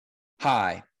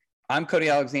Hi, I'm Cody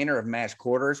Alexander of Match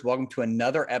Quarters. Welcome to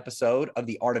another episode of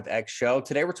the Art of X show.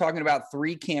 Today, we're talking about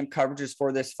 3 camp coverages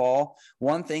for this fall.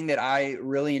 One thing that I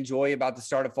really enjoy about the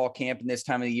start of fall camp and this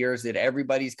time of the year is that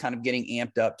everybody's kind of getting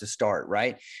amped up to start,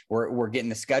 right? We're getting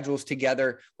the schedules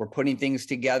together. We're putting things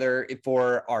together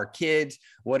for our kids.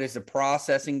 What is the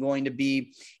processing going to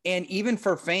be? And even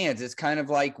for fans, it's kind of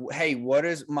like, hey, what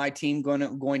is my team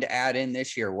going to add in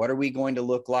this year? What are we going to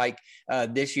look like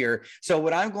this year? So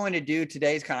what I'm going to do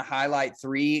today is kind of highlight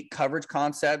 3 coverage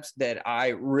concepts that I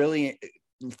really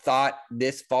thought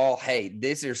this fall, hey,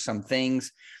 these are some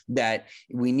things that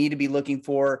we need to be looking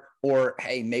for, or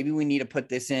hey, maybe we need to put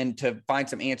this in to find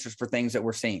some answers for things that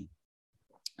we're seeing.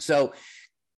 So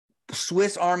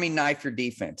Swiss Army knife your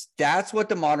defense. That's what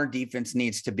the modern defense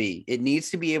needs to be. It needs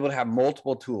to be able to have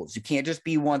multiple tools. You can't just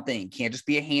be one thing. You can't just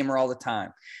be a hammer all the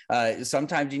time.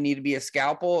 Sometimes you need to be a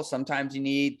scalpel. Sometimes you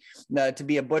need to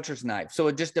be a butcher's knife. So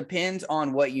it just depends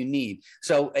on what you need.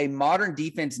 So a modern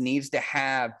defense needs to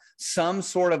have some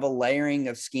sort of a layering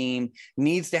of scheme,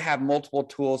 needs to have multiple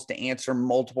tools to answer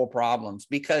multiple problems,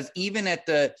 because even at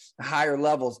the higher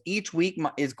levels, each week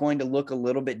is going to look a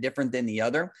little bit different than the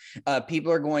other.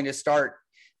 People are going to start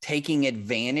taking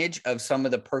advantage of some of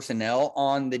the personnel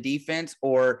on the defense,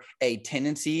 or a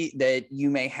tendency that you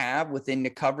may have within the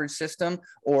coverage system,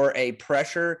 or a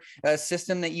pressure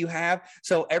system that you have.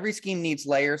 So every scheme needs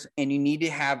layers, and you need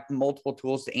to have multiple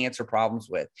tools to answer problems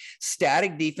with.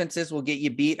 Static defenses will get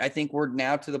you beat. I think we're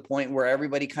now to the point where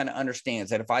everybody kind of understands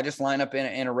that if I just line up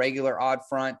in a regular odd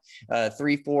front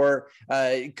 3-4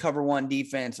 cover 1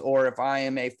 defense, or if I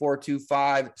am a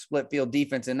 4-2-5 split field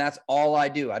defense, and that's all I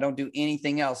do, I don't do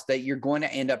anything else, that you're going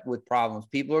to end up with problems.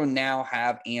 People now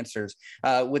have answers.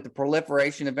 With the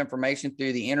proliferation of information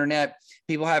through the internet,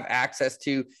 people have access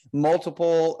to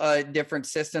multiple different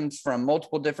systems from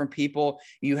multiple different people.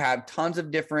 You have tons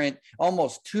of different,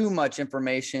 almost too much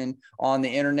information on the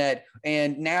internet.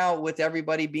 And now with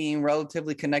everybody being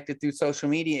relatively connected through social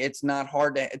media, it's not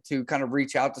hard to kind of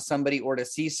reach out to somebody or to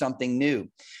see something new.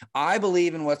 I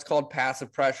believe in what's called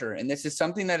passive pressure. And this is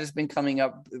something that has been coming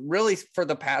up really for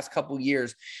the past couple of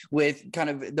years, with kind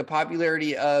of the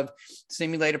popularity of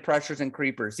simulated pressures and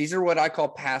creepers. These are what I call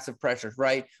passive pressures,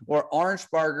 right? Or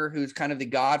Arnsparger, who's kind of the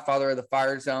godfather of the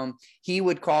fire zone, he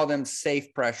would call them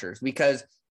safe pressures, because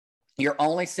you're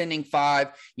only sending 5.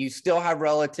 You still have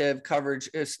relative coverage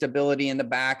stability in the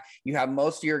back. You have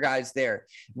most of your guys there.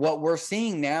 What we're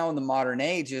seeing now in the modern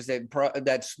age is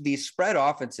that these spread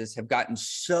offenses have gotten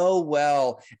so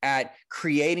well at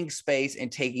creating space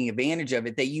and taking advantage of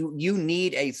it that you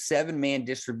need a 7-man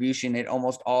distribution at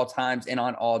almost all times and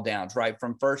on all downs, right?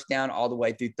 From first down all the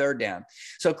way through third down.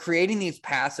 So creating these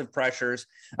passive pressures,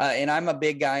 and I'm a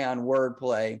big guy on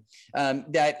wordplay,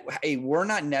 that, hey, we're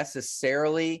not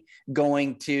necessarily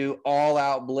going to all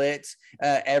out blitz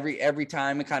every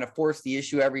time and kind of force the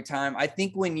issue every time. I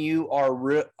think when you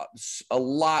are a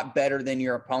lot better than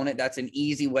your opponent, that's an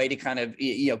easy way to kind of,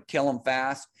 kill them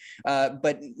fast.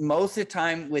 But most of the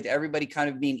time, with everybody kind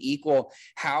of being equal,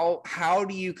 how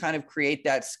do you kind of create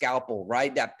that scalpel,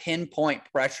 right? That pinpoint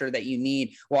pressure that you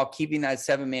need while keeping that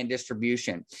 7-man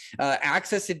distribution.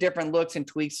 Access to different looks and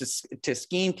tweaks to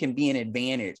scheme can be an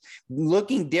advantage.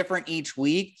 Looking different each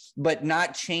week, but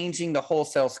not changing the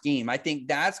wholesale scheme. I think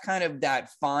that's kind of that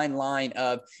fine line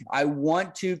of, I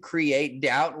want to create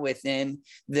doubt within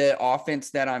the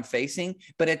offense that I'm facing,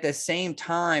 but at the same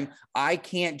time, I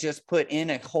can't just put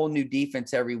in a whole new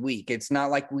defense every week. It's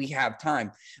not like we have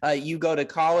time. You go to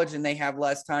college and they have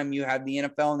less time. You have the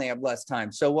NFL and they have less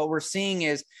time. So what we're seeing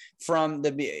is from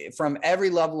every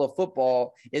level of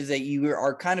football is that you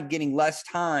are kind of getting less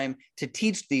time to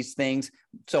teach these things.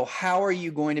 So how are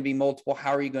you going to be multiple?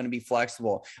 How are you going to be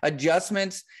flexible?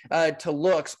 Adjustments to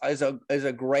looks is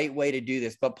a great way to do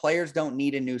this, but players don't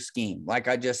need a new scheme. Like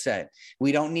I just said,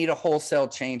 we don't need a wholesale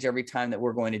change every time that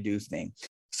we're going to do things.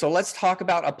 So let's talk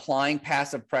about applying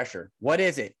passive pressure. What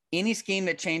is it? Any scheme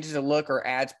that changes a look or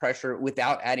adds pressure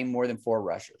without adding more than 4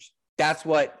 rushers. That's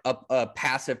what a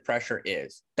passive pressure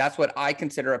is. That's what I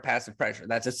consider a passive pressure.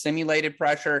 That's a simulated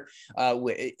pressure,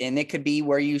 and it could be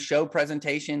where you show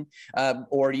presentation,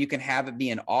 or you can have it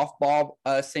be an off-ball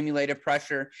simulated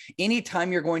pressure.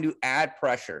 Anytime you're going to add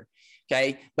pressure,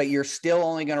 Okay. But you're still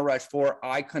only going to rush 4.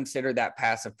 I consider that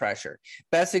passive pressure.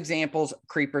 Best examples,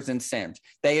 creepers and sims.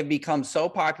 They have become so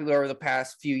popular over the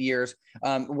past few years.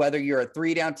 Whether you're a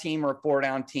 3-down team or a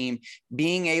 4-down team,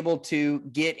 being able to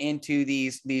get into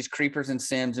these creepers and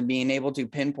sims and being able to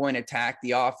pinpoint attack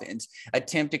the offense,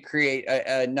 attempt to create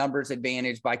a numbers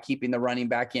advantage by keeping the running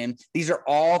back in. These are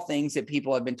all things that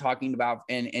people have been talking about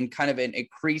and kind of an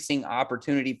increasing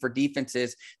opportunity for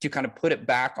defenses to kind of put it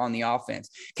back on the offense.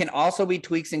 Can also be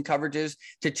tweaks in coverages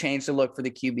to change the look for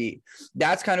the QB.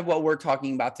 That's kind of what we're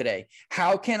talking about today.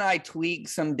 How can I tweak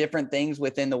some different things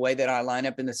within the way that I line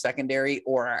up in the secondary,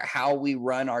 or how we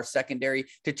run our secondary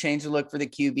to change the look for the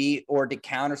QB, or to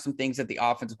counter some things that the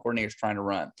offensive coordinator is trying to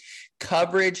run?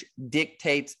 Coverage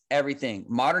dictates everything.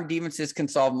 Modern defenses can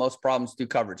solve most problems through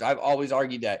coverage. I've always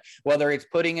argued that, whether it's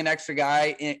putting an extra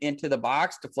guy into the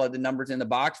box to flood the numbers in the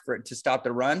box for it to stop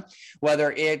the run,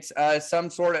 whether it's some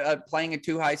sort of playing a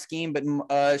too high scheme,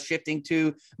 but shifting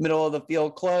to middle of the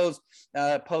field close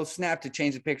post snap to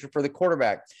change the picture for the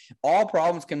quarterback. All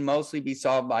problems can mostly be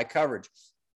solved by coverage.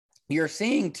 You're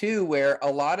seeing too where a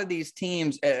lot of these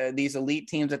teams, these elite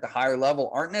teams at the higher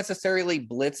level, aren't necessarily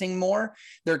blitzing more.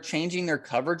 They're changing their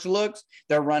coverage looks.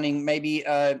 They're running maybe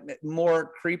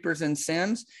more creepers and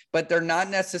sims, but they're not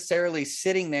necessarily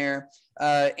sitting there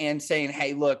and saying,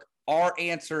 hey, look, our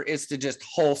answer is to just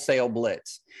wholesale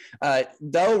blitz.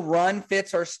 Though run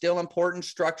fits are still important,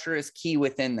 structure is key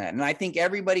within that. And I think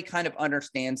everybody kind of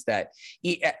understands that.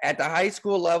 At the high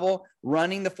school level,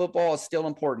 running the football is still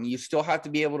important. You still have to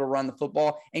be able to run the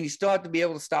football, and you still have to be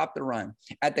able to stop the run.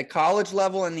 At the college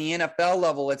level and the NFL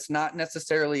level, it's not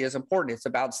necessarily as important. It's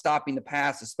about stopping the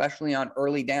pass, especially on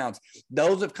early downs.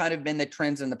 Those have kind of been the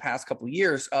trends in the past couple of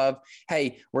years of,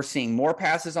 hey, we're seeing more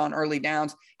passes on early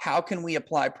downs. How can we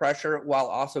apply pressure while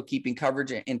also keeping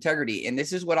coverage integrity? And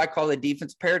this is what I call the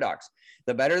defense paradox.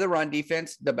 The better the run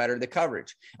defense, the better the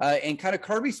coverage. And kind of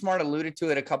Kirby Smart alluded to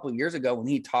it a couple of years ago when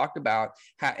he talked about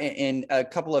how, in a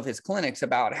couple of his clinics,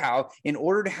 about how in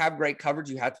order to have great coverage,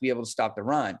 you have to be able to stop the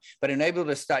run. But in able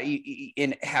to stop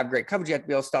and have great coverage, you have to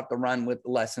be able to stop the run with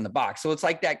less in the box. So it's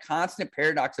like that constant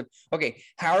paradox of, okay,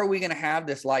 how are we going to have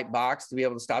this light box to be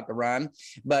able to stop the run?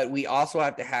 But we also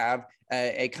have to have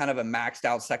a kind of a maxed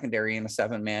out secondary in a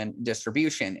 7-man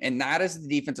distribution. And that is the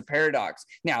defensive paradox.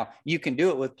 Now, you can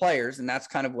do it with players, and that's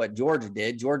kind of what Georgia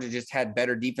did. Georgia just had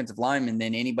better defensive linemen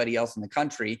than anybody else in the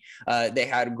country. They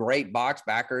had great box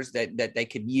backers that they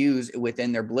could use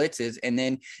within their blitzes. And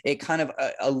then it kind of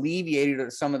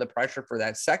alleviated some of the pressure for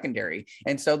that secondary.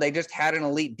 And so they just had an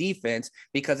elite defense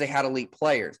because they had elite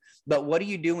players. But what do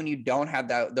you do when you don't have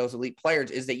those elite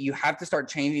players is that you have to start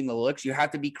changing the looks. You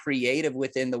have to be creative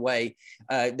within the way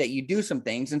that you do some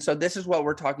things. And so this is what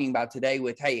we're talking about today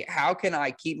with, hey, how can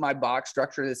I keep my box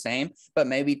structure the same, but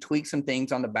maybe tweak some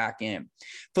things on the back end?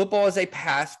 Football is a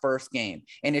pass first game,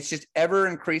 and it's just ever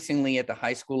increasingly at the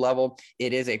high school level.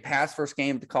 It is a pass first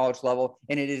game at the college level,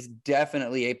 and it is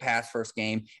definitely a pass first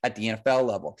game at the NFL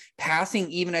level. Passing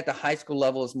even at the high school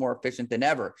level is more efficient than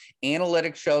ever.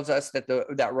 Analytics shows us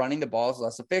that running the ball is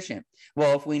less efficient.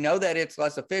 Well, if we know that it's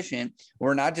less efficient,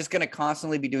 we're not just going to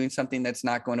constantly be doing something that's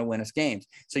not going to win us games.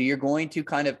 So you're going to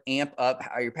kind of amp up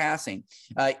how you're passing.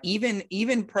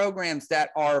 Even programs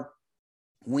that are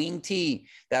wing T,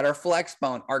 that are flex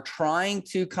bone, are trying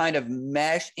to kind of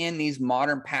mesh in these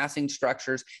modern passing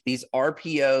structures, these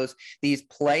RPOs, these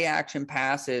play action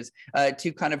passes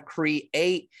to kind of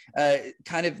create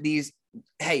kind of these,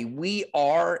 hey, we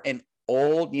are an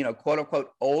old, quote unquote,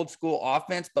 old school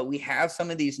offense, but we have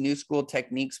some of these new school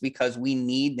techniques because we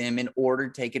need them in order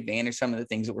to take advantage of some of the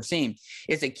things that we're seeing.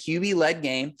 It's a QB led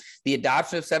game. The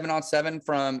adoption of 7-on-7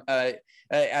 from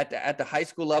at the high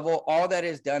school level, all that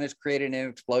has done is created an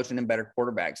explosion in better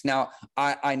quarterbacks. Now,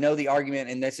 I know the argument,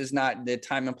 and this is not the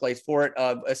time and place for it,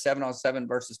 of a 7-on-7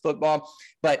 versus football.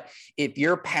 But if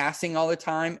you're passing all the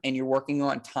time and you're working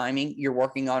on timing, you're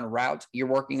working on routes, you're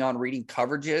working on reading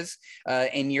coverages,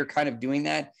 and you're kind of doing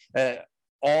that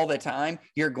all the time,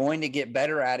 you're going to get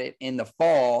better at it in the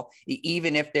fall,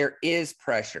 even if there is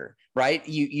pressure, right?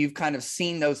 You've kind of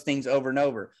seen those things over and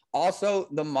over. Also,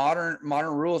 the modern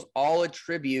rules all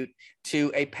attribute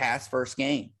to a pass first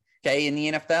game. Okay, in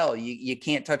the NFL, you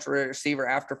can't touch a receiver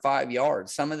after 5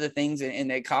 yards. Some of the things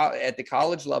at the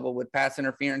college level with pass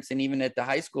interference, and even at the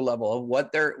high school level of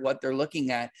what they're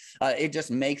looking at, it just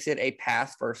makes it a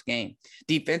pass first game.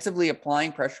 Defensively,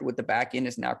 applying pressure with the back end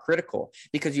is now critical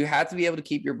because you have to be able to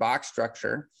keep your box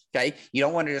structure. Okay, you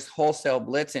don't want to just wholesale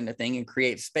blitz into thing and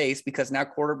create space, because now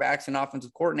quarterbacks and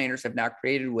offensive coordinators have now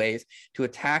created ways to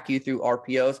attack you through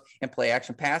RPOs and play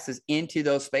action passes into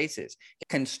those spaces.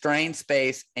 Constrained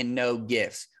space and no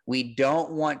gifts. We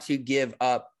don't want to give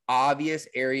up obvious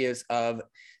areas of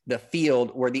the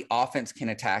field where the offense can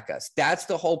attack us. That's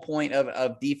the whole point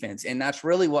of defense. And that's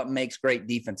really what makes great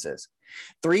defenses.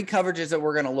 3 coverages that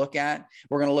we're going to look at.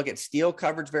 We're going to look at steal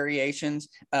coverage variations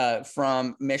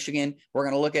from Michigan. We're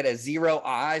going to look at a 0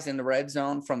 eyes in the red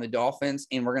zone from the Dolphins.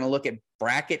 And we're going to look at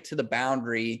bracket to the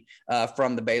boundary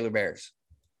from the Baylor Bears.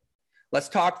 Let's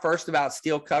talk first about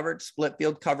steal coverage, split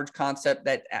field coverage concept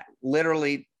that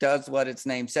literally does what its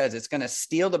name says. It's going to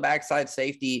steal the backside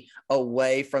safety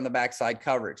away from the backside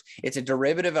coverage. It's a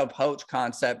derivative of poach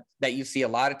concept that you see a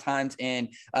lot of times in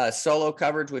solo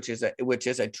coverage, which is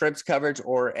a trips coverage,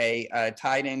 or a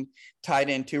tight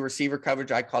end to receiver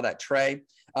coverage. I call that tray.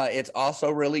 It's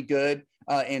also really good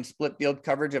in split field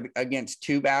coverage against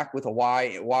 2-back with a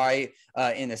Y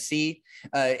in a C.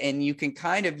 And you can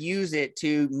kind of use it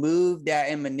to move that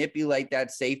and manipulate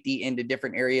that safety into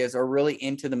different areas, or really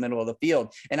into the middle of the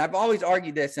field. And I've always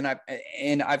argued this, and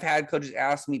I've had coaches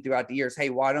ask me throughout the years, hey,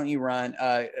 why don't you run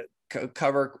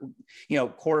cover,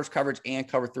 quarters coverage and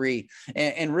cover 3?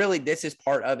 And really, this is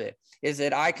part of it, is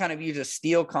that I kind of use a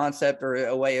steal concept, or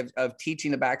a way of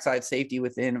teaching the backside safety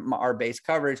within our base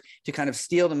coverage to kind of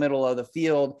steal the middle of the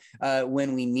field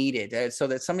when we need it, so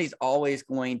that somebody's always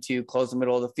going to close the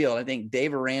middle of the field. I think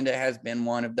Dave Aranda has been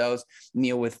one of those,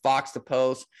 with Fox to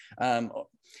Post.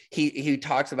 He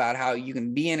talks about how you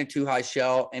can be in a 2-high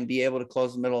shell and be able to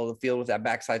close the middle of the field with that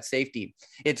backside safety.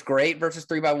 It's great versus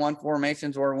 3-by-1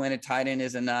 formations, or when a tight end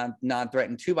is a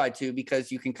non-threatened 2-by-2,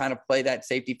 because you can kind of play that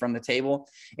safety from the table,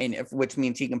 which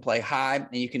means he can play high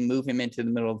and you can move him into the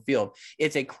middle of the field.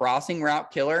 It's a crossing route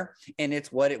killer, and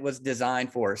it's what it was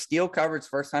designed for. Steal coverage,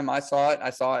 first time I saw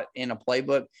it in a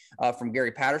playbook from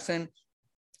Gary Patterson,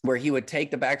 where he would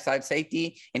take the backside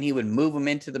safety and he would move them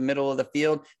into the middle of the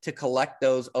field to collect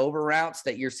those over routes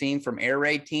that you're seeing from air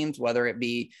raid teams, whether it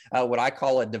be what I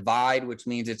call a divide, which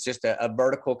means it's just a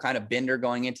vertical kind of bender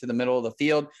going into the middle of the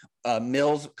field.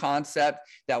 Mills concept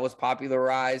that was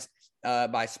popularized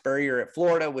by Spurrier at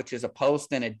Florida, which is a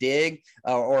post and a dig,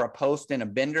 or a post and a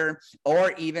bender,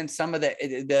 or even some of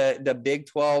the Big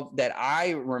 12 that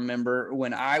I remember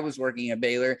when I was working at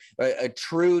Baylor, a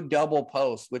true double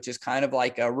post, which is kind of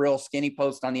like a real skinny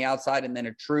post on the outside, and then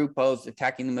a true post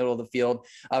attacking the middle of the field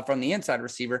from the inside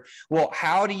receiver. Well,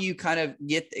 how do you kind of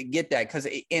get that? Because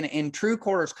in true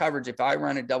quarters coverage, if I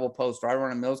run a double post or I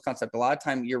run a Mills concept, a lot of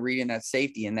time you're reading that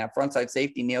safety, and that frontside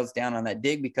safety nails down on that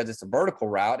dig because it's a vertical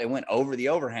route. It went over the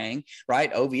overhang,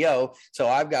 right? OVO. So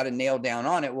I've got to nail down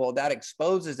on it. Well, that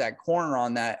exposes that corner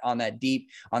on that deep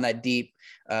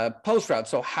post route.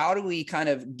 So how do we kind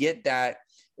of get that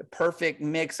perfect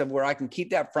mix of where I can keep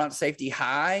that front safety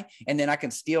high and then I can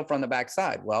steal from the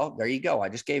backside? Well, there you go. I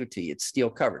just gave it to you. It's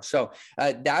steal coverage. So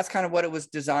that's kind of what it was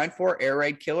designed for. Air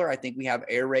raid killer. I think we have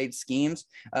air raid schemes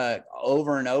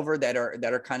over and over that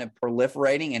are kind of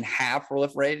proliferating and have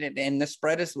proliferated, and the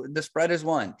spread is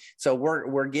one. So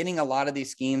we're getting a lot of these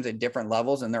schemes at different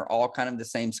levels, and they're all kind of the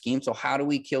same scheme. So how do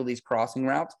we kill these crossing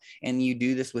routes? And you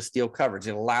do this with steal coverage.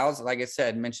 It allows, like I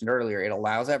said, mentioned earlier, it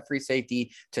allows that free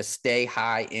safety to stay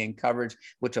high in coverage,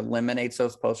 which eliminates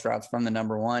those post routes from the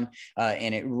number one.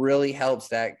 And it really helps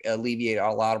that alleviate a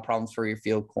lot of problems for your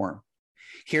field corner.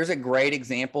 Here's a great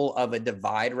example of a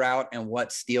divide route and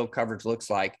what steal coverage looks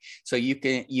like. So you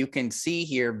can see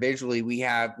here visually, we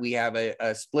have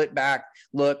a split back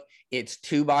look. It's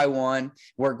 2-by-1.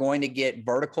 We're going to get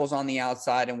verticals on the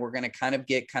outside, and we're going to kind of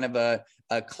get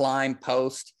a climb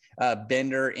post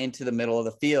bender into the middle of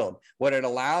the field. What it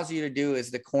allows you to do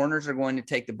is the corners are going to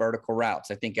take the vertical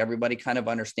routes. I think everybody kind of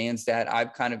understands that.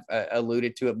 I've kind of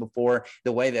alluded to it before.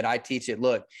 The way that I teach it,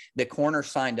 look, the corner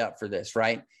signed up for this,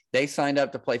 right? They signed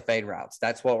up to play fade routes.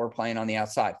 That's what we're playing on the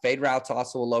outside. Fade routes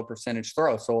also a low percentage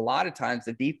throw. So a lot of times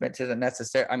the defense isn't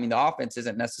necessary. I mean, the offense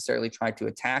isn't necessarily trying to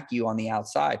attack you on the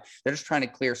outside. They're just trying to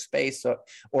clear space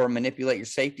or manipulate your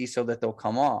safety so that they'll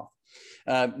come off.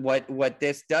 What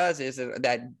this does is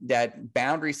that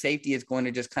boundary safety is going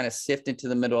to just kind of sift into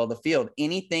the middle of the field.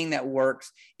 Anything that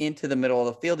works into the middle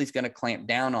of the field, he's going to clamp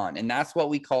down on. And that's what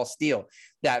we call steal.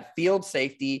 That field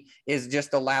safety is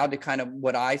just allowed to kind of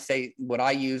what I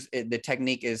use, the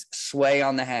technique is sway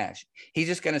on the hash. He's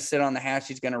just going to sit on the hash.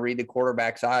 He's going to read the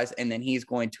quarterback's eyes, and then he's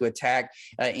going to attack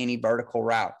any vertical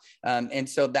route. And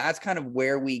so that's kind of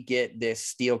where we get this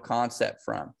steal concept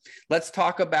from. Let's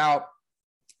talk about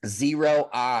 0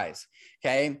 eyes.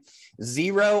 Okay.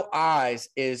 0 eyes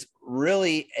is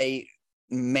really a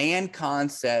man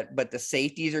concept, but the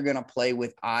safeties are going to play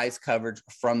with eyes coverage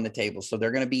from the table. So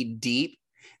they're going to be deep.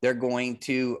 They're going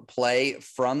to play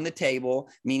from the table,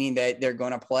 meaning that they're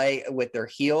going to play with their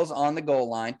heels on the goal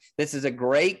line. This is a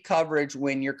great coverage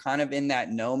when you're kind of in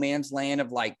that no man's land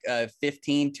of like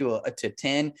 15 to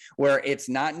 10, where it's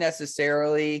not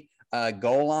necessarily a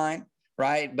goal line,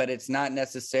 right? But it's not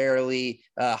necessarily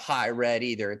high red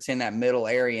either. It's in that middle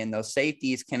area, and those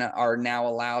safeties are now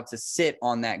allowed to sit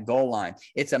on that goal line.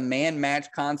 It's a man match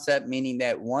concept, meaning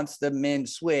that once the men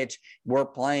switch, we're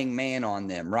playing man on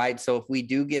them, right? So if we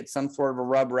do get some sort of a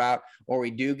rub route, or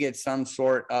we do get some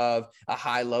sort of a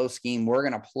high-low scheme, we're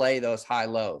going to play those high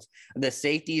lows. The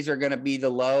safeties are going to be the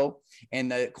low,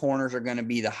 and the corners are going to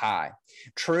be the high.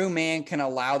 True man can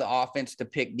allow the offense to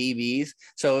pick DBs.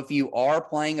 So if you are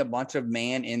playing a bunch of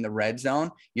man in the red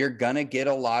zone, you're going to get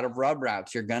a lot of rub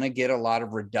routes. You're going to get a lot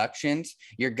of reductions.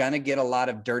 You're going to get a lot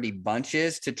of dirty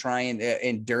bunches to try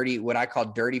and dirty, what I call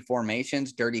dirty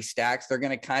formations, dirty stacks. They're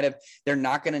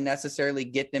not going to necessarily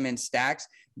get them in stacks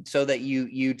so that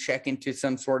you check into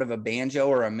some sort of a banjo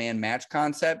or a man match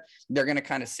concept. They're going to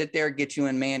kind of sit there, get you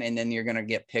in man, and then you're going to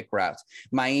get pick routes.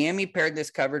 Miami paired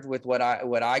this coverage with what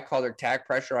I call their tag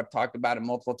pressure. I've talked about it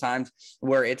multiple times,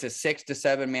 where it's a 6 to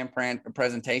 7 man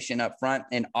presentation up front,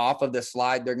 and off of the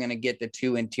slide, they're going to get the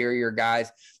two interior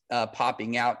guys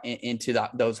popping out into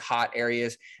those hot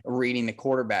areas, reading the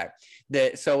quarterback.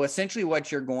 So essentially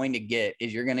what you're going to get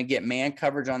is you're going to get man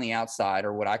coverage on the outside,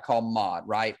 or what I call mod,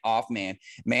 right? Off man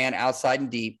outside and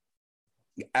deep.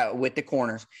 With the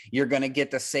corners, you're going to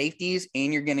get the safeties,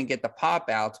 and you're going to get the pop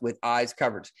outs with eyes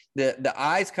coverage. The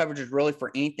eyes coverage is really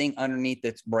for anything underneath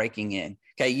that's breaking in.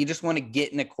 Okay. You just want to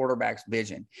get in the quarterback's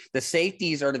vision. The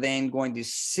safeties are then going to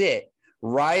sit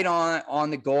right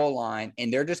on the goal line,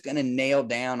 and they're just going to nail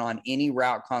down on any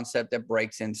route concept that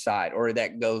breaks inside or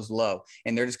that goes low.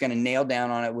 And they're just going to nail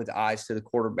down on it with eyes to the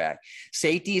quarterback.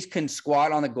 Safeties can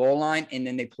squat on the goal line, and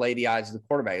then they play the eyes of the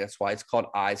quarterback. That's why it's called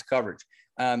eyes coverage.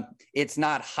 It's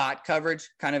not hot coverage,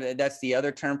 kind of, that's the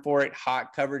other term for it,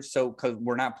 hot coverage. So because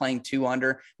we're not playing 2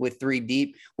 under with 3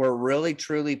 deep, we're really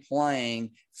truly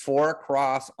playing 4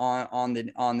 across on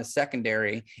the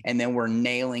secondary, and then we're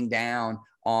nailing down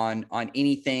on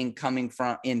anything coming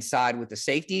from inside with the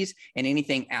safeties and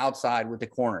anything outside with the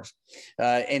corners.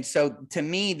 And so to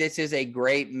me, this is a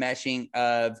great meshing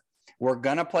of, we're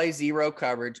going to play zero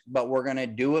coverage, but we're going to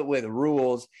do it with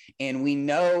rules. And we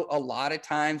know a lot of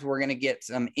times we're going to get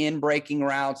some in-breaking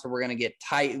routes, or we're going to get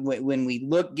tight when we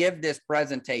give this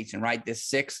presentation, right? This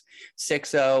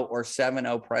 6-0 or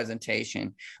 7-0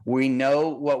 presentation. We know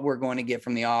what we're going to get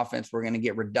from the offense. We're going to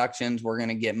get reductions. We're going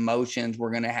to get motions. We're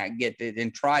going to get it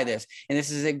and try this. And this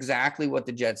is exactly what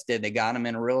the Jets did. They got them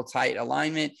in a real tight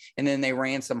alignment, and then they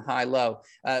ran some high-low.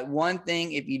 One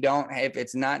thing, if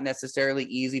it's not necessarily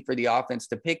easy for the offense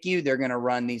to pick you, they're going to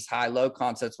run these high-low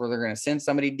concepts where they're going to send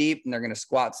somebody deep, and they're going to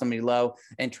squat somebody low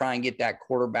and try and get that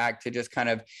quarterback to just kind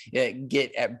of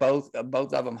get at both of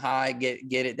them high, get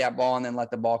it that ball, and then let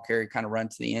the ball carrier kind of run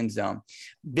to the end zone.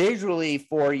 Visually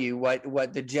for you,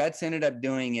 what the Jets ended up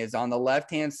doing is, on the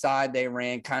left-hand side, they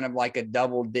ran kind of like a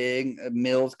double dig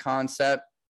Mills concept.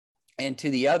 And to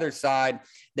the other side,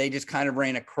 they just kind of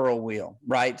ran a curl wheel,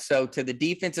 right? So to the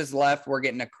defense's left, we're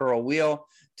getting a curl wheel.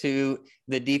 To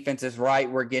the defense's right,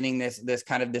 we're getting this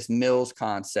kind of this Mills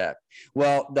concept.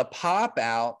 Well, the pop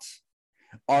outs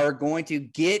are going to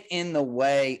get in the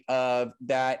way of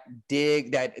that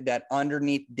dig, that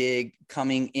underneath dig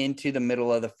coming into the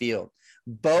middle of the field.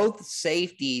 Both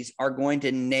safeties are going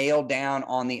to nail down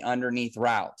on the underneath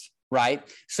routes. Right.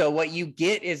 So what you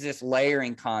get is this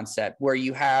layering concept where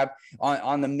you have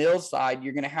on the Mills side,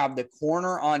 you're going to have the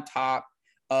corner on top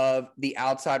of the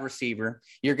outside receiver.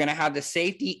 You're going to have the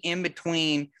safety in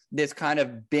between this kind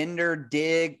of bender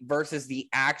dig versus the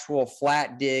actual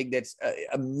flat dig that's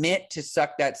meant to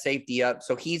suck that safety up.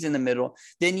 So he's in the middle.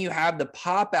 Then you have the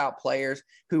pop out players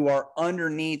who are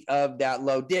underneath of that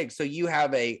low dig. So you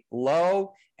have a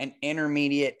low, an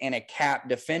intermediate, and a cap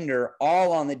defender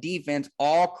all on the defense,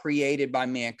 all created by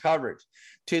man coverage.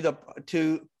 To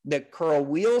the curl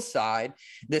wheel side,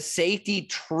 the safety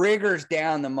triggers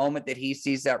down the moment that he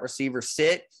sees that receiver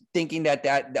sit, thinking that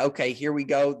okay, here we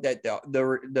go, that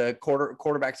the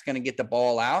quarterback's going to get the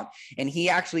ball out, and he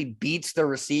actually beats the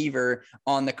receiver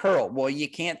on the curl. Well, you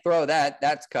can't throw that.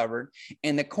 That's covered.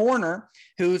 And the corner,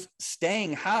 who's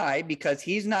staying high because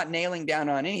he's not nailing down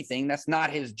on anything, that's not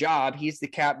his job. He's the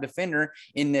cap defender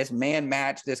in this man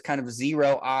match, this kind of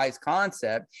zero eyes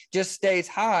concept, just stays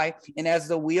high. And as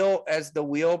the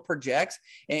wheel projects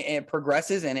and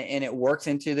progresses and it works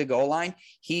into the goal line,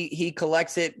 he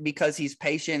collects it because he's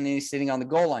patient and he's sitting on the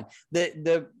goal line.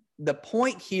 the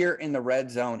point here in the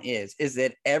red zone is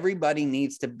that everybody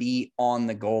needs to be on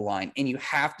the goal line, and you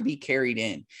have to be carried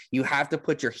in. You have to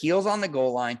put your heels on the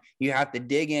goal line. You have to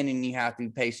dig in, and you have to be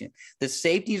patient. The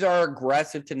safeties are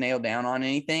aggressive to nail down on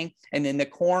anything, and then the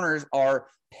corners are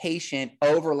patient,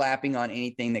 overlapping on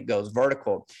anything that goes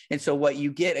vertical. And so what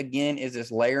you get again is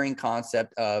this layering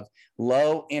concept of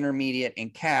low, intermediate,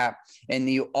 and cap. And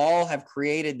you all have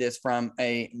created this from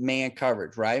a man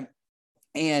coverage, right?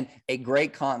 And a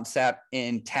great concept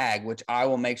in tag, which I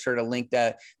will make sure to link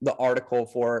the article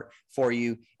for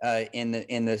you in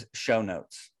the show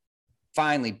notes.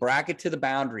 Finally, bracket to the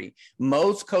boundary.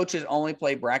 Most coaches only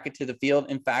play bracket to the field.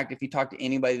 In fact, if you talk to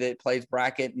anybody that plays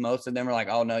bracket, most of them are like,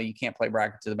 oh, no, you can't play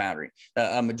bracket to the boundary,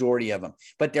 a majority of them.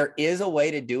 But there is a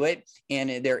way to do it,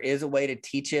 and there is a way to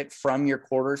teach it from your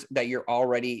quarters that you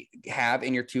already have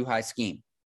in your too high scheme.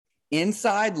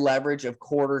 Inside leverage of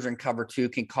quarters and cover two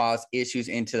can cause issues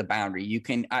into the boundary. You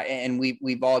can, and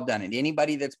we've all done it.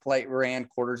 Anybody that's ran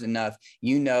quarters enough,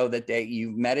 you know that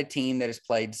you met a team that has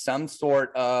played some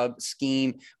sort of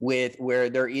scheme with where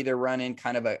they're either running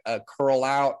kind of a curl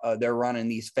out, they're running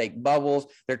these fake bubbles.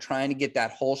 They're trying to get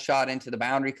that whole shot into the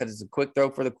boundary because it's a quick throw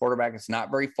for the quarterback. It's not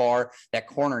very far. That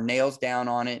corner nails down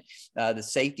on it. The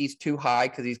safety's too high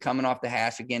because he's coming off the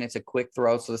hash. Again, it's a quick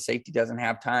throw, so the safety doesn't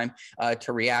have time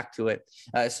to react to it.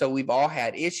 So we've all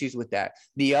had issues with that.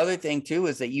 The other thing too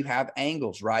is that you have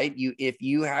angles, right? If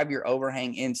you have your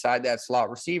overhang inside that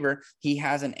slot receiver, he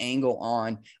has an angle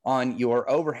on your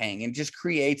overhang, and just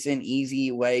creates an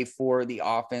easy way for the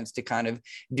offense to kind of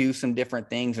do some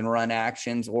different things and run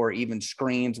actions or even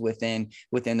screens within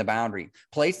the boundary.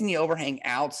 Placing the overhang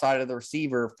outside of the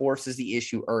receiver forces the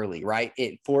issue early, right?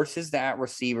 It forces that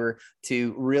receiver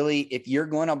to really, if you're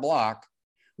going to block,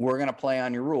 we're going to play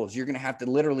on your rules. You're going to have to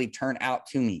literally turn out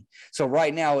to me. So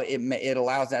right now it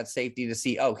allows that safety to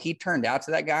see, oh, he turned out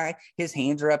to that guy. His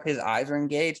hands are up. His eyes are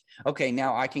engaged. Okay,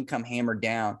 now I can come hammer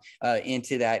down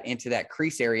into that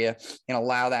crease area and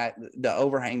allow the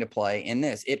overhang to play in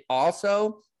this. It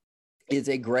also is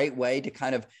a great way to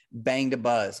kind of bang the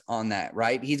buzz on that,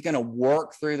 right? He's going to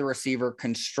work through the receiver,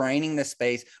 constraining the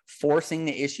space, forcing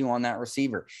the issue on that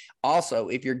receiver. Also,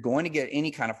 if you're going to get any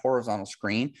kind of horizontal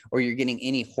screen or you're getting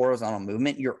any horizontal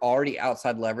movement, you're already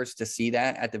outside leverage to see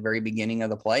that at the very beginning of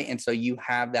the play. And so you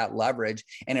have that leverage,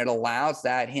 and it allows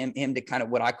him to kind of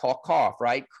what I call cough,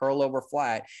 right? Curl over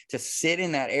flat, to sit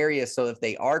in that area. So if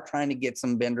they are trying to get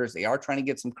some benders, they are trying to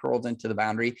get some curls into the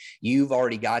boundary, you've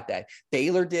already got that.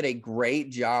 Baylor did a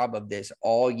great job of this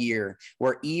all year,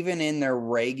 where even in their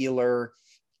regular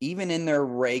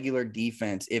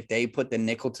defense, if they put the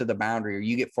nickel to the boundary or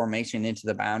you get formation into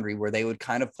the boundary, where they would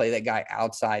kind of play that guy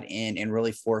outside in and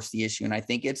really force the issue. And I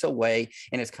think it's a way,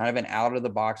 and it's kind of an out of the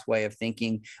box way of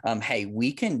thinking, hey,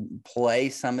 we can play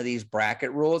some of these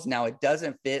bracket rules. Now, it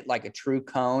doesn't fit like a true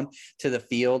cone to the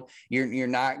field. You're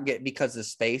not because the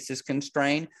space is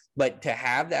constrained, but to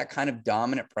have that kind of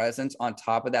dominant presence on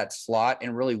top of that slot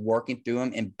and really working through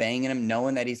him and banging him,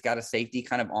 knowing that he's got a safety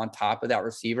kind of on top of that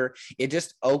receiver, it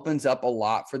just opens up a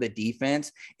lot for the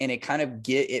defense, and it kind of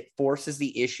it forces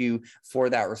the issue for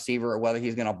that receiver, whether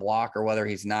he's going to block or whether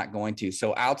he's not going to.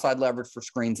 So outside leverage for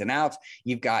screens and outs,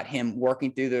 you've got him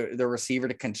working through the receiver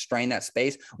to constrain that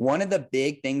space. One of the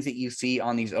big things that you see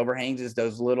on these overhangs is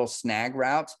those little snag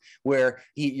routes where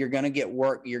you're going to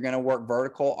work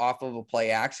vertical off of a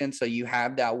play action. So you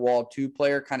have that wall two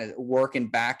player kind of working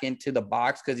back into the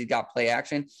box because he's got play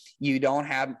action. You don't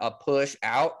have a push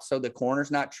out, so the corner's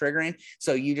not triggering.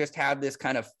 So you just have this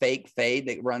kind of fake fade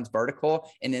that runs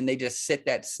vertical, and then they just sit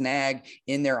that snag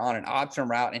in there on an option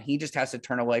route, and he just has to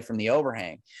turn away from the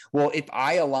overhang. Well, if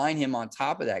I align him on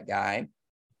top of that guy,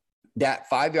 that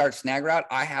 5-yard snag route,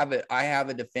 I have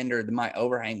a defender, my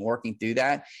overhang working through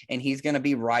that, and he's going to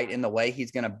be right in the way.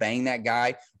 He's going to bang that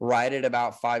guy right at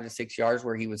about 5 to 6 yards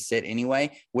where he would sit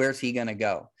anyway. Where's he going to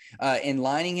go? And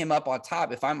lining him up on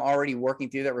top, if I'm already working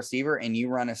through that receiver and you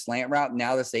run a slant route,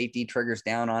 now the safety triggers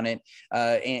down on it.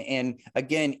 And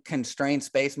again, constrained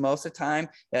space most of the time,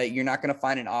 you're not going to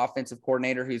find an offensive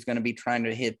coordinator who's going to be trying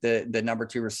to hit the number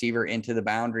 2 receiver into the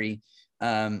boundary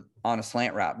on a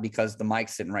slant route because the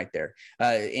mic's sitting right there.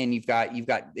 And you've got,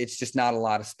 it's just not a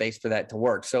lot of space for that to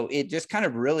work. So it just kind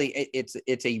of really,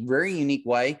 it's a very unique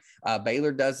way.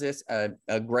 Baylor does this.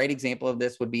 A great example of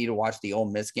this would be to watch the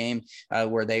Ole Miss game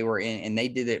where they were in, and they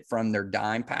did it from their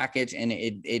dime package, and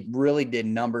it really did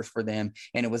numbers for them.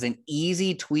 And it was an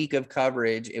easy tweak of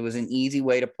coverage. It was an easy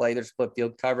way to play their split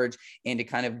field coverage and to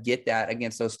kind of get that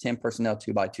against those 10 personnel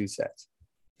 2x2 sets.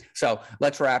 So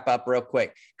let's wrap up real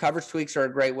quick. Coverage tweaks are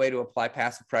a great way to apply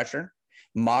passive pressure.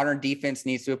 Modern defense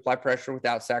needs to apply pressure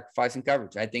without sacrificing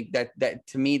coverage. I think that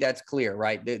to me, that's clear,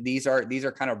 right? These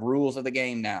are kind of rules of the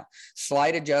game now.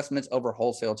 Slight adjustments over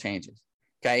wholesale changes.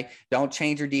 Okay. Don't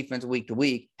change your defense week to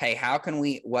week. Hey, how can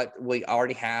what we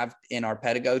already have in our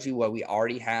pedagogy, what we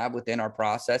already have within our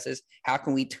processes, how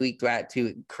can we tweak that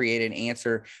to create an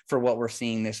answer for what we're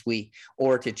seeing this week,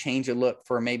 or to change a look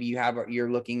for maybe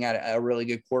you're looking at a really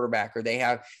good quarterback, or they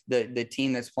have the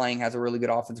team that's playing has a really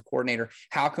good offensive coordinator.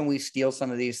 How can we steal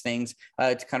some of these things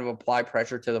to kind of apply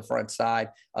pressure to the front side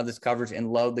of this coverage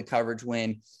and load the coverage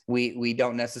when we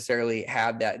don't necessarily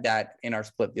have that in our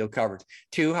split field coverage?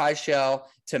 Too high shell,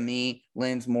 to me,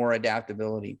 lends more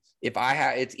adaptability.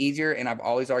 It's easier, and I've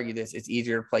always argued this, it's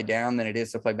easier to play down than it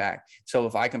is to play back. So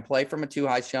if I can play from a too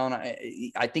high shell,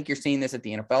 and I think you're seeing this at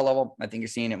the NFL level, I think you're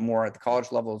seeing it more at the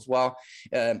college level as well.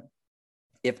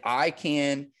 If I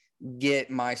can get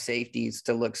my safeties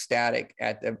to look static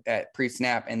at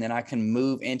pre-snap, and then I can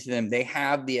move into them, they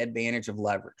have the advantage of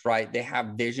leverage, right? They have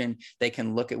vision. They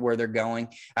can look at where they're going.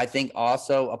 I think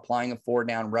also applying a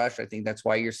 4-down rush, I think that's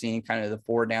why you're seeing kind of the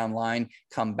 4-down line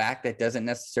come back. That doesn't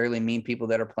necessarily mean people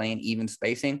that are playing even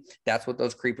spacing. That's what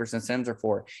those creepers and sims are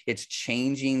for. It's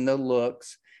changing the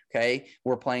looks. Okay,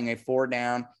 we're playing a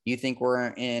 4-down. You think we're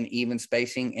in even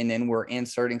spacing, and then we're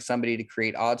inserting somebody to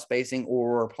create odd spacing,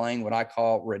 or we're playing what I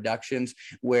call reductions,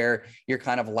 where you're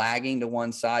kind of lagging to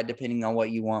one side depending on what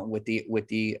you want with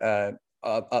the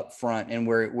up front, and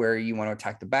where you want to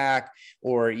attack the back,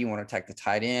 or you want to attack the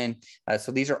tight end.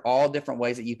 So these are all different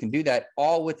ways that you can do that,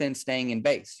 all within staying in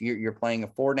base. You're playing a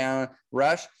 4-down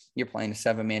rush. You're playing a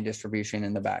 7-man distribution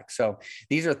in the back. So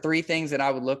these are 3 things that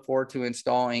I would look forward to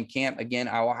install in camp. Again,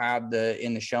 I will have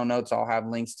in the show notes, I'll have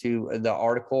links to the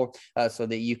article so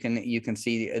that you can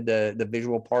see the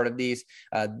visual part of these.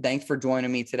 Thanks for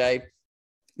joining me today.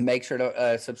 Make sure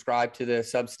to subscribe to the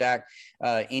Substack.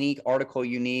 Any article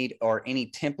you need or any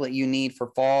template you need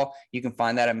for fall, you can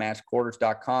find that at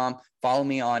matchedquarters.com. Follow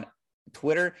me on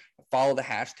Twitter. Follow the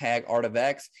hashtag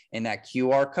ArtofX, and that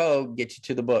QR code gets you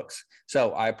to the books.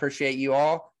 So I appreciate you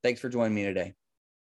all. Thanks for joining me today.